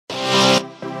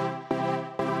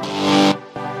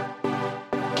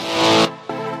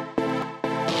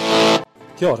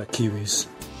Kia ora, Kiwis.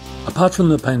 Apart from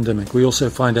the pandemic, we also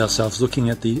find ourselves looking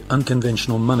at the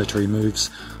unconventional monetary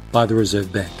moves by the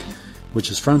Reserve Bank,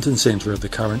 which is front and centre of the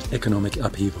current economic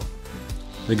upheaval.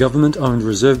 The government-owned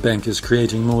Reserve Bank is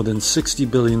creating more than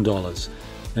 $60 billion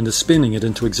and is spending it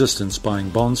into existence buying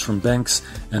bonds from banks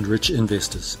and rich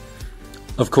investors.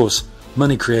 Of course,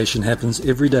 money creation happens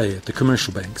every day at the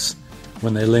commercial banks.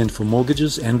 When they lend for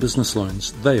mortgages and business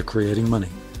loans, they are creating money.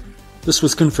 This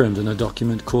was confirmed in a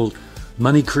document called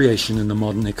Money Creation in the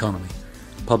Modern Economy,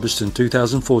 published in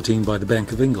 2014 by the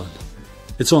Bank of England.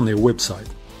 It's on their website.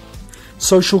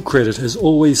 Social Credit has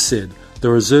always said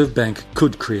the Reserve Bank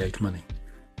could create money.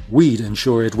 We'd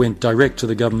ensure it went direct to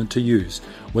the government to use,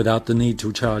 without the need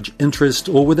to charge interest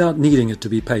or without needing it to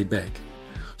be paid back.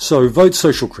 So vote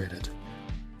Social Credit,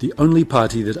 the only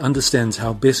party that understands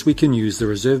how best we can use the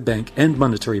Reserve Bank and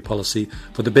monetary policy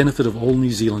for the benefit of all New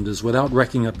Zealanders without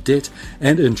racking up debt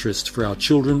and interest for our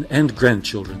children and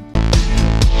grandchildren.